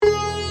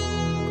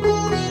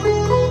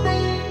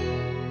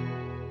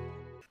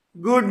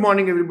Good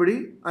morning,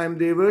 everybody. I am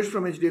Devarsh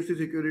from HDFC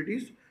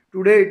Securities.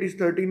 Today it is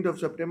 13th of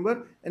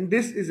September, and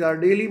this is our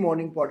daily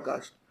morning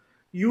podcast.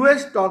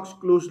 US stocks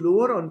closed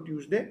lower on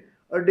Tuesday,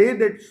 a day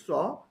that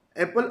saw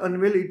Apple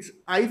unveil its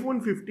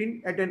iPhone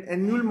 15 at an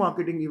annual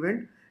marketing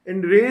event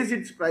and raise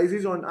its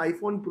prices on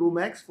iPhone Pro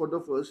Max for the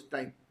first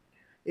time.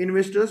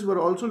 Investors were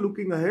also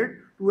looking ahead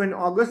to an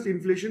August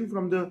inflation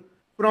from the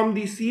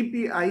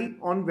CPI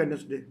on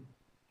Wednesday.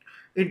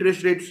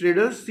 Interest rate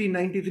traders see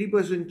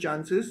 93%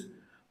 chances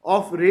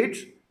of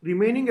rates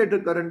remaining at the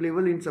current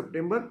level in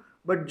September,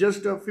 but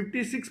just a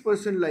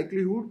 56%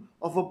 likelihood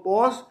of a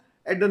pause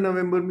at the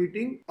November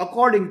meeting,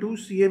 according to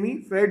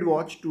CME Fed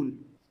Watch tool.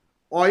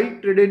 Oil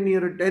traded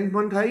near a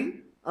 10-month high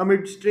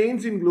amid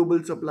strains in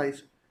global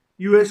supplies.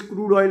 US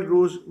crude oil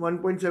rose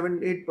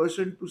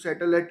 1.78% to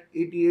settle at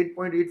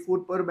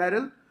 88.84 per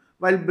barrel,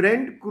 while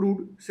Brent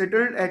crude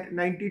settled at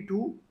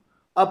 92,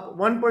 up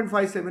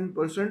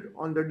 1.57%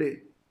 on the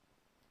day.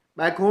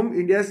 Back home,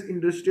 India's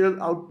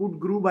industrial output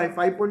grew by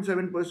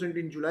 5.7%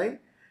 in July.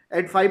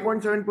 At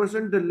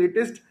 5.7%, the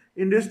latest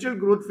industrial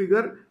growth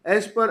figure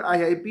as per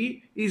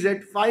IIP is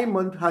at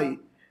 5-month high.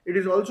 It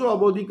is also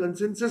above the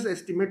consensus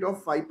estimate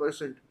of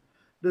 5%.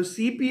 The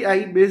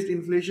CPI based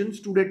inflation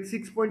stood at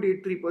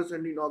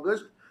 6.83% in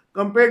August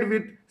compared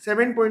with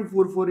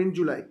 7.44 in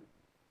July.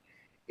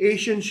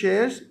 Asian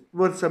shares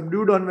were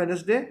subdued on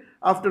Wednesday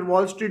after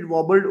Wall Street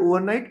wobbled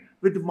overnight,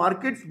 with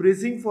markets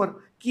bracing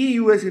for key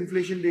US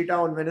inflation data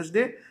on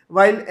Wednesday,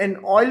 while an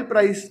oil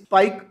price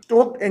spike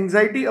stoked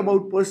anxiety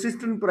about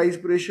persistent price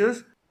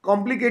pressures,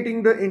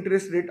 complicating the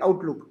interest rate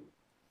outlook.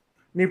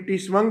 Nifty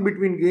swung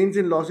between gains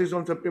and losses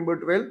on September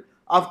 12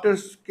 after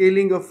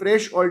scaling a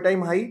fresh all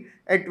time high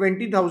at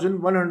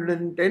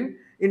 20,110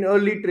 in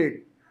early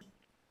trade.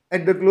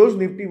 At the close,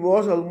 Nifty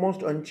was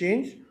almost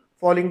unchanged,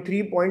 falling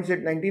 3 points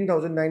at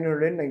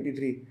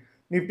 19,993.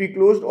 Nifty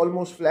closed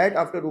almost flat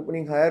after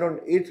opening higher on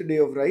 8th day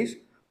of rise.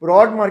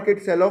 Broad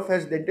market sell-off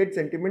has dented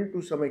sentiment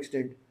to some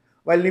extent.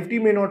 While Nifty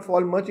may not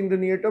fall much in the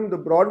near term, the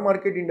broad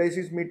market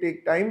indices may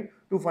take time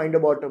to find a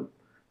bottom.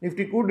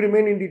 Nifty could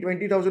remain in the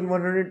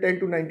 20,110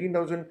 to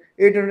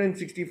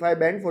 19,865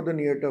 band for the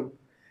near term.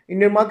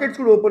 Indian markets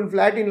could open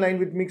flat in line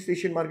with mixed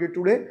Asian market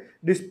today,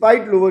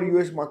 despite lower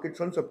US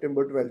markets on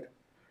September 12th.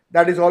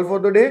 That is all for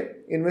the day.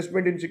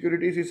 Investment in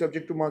securities is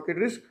subject to market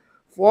risk.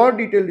 For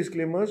detailed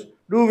disclaimers,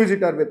 do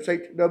visit our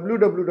website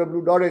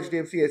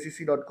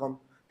www.hdfcsec.com.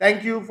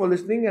 Thank you for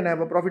listening and have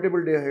a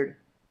profitable day ahead.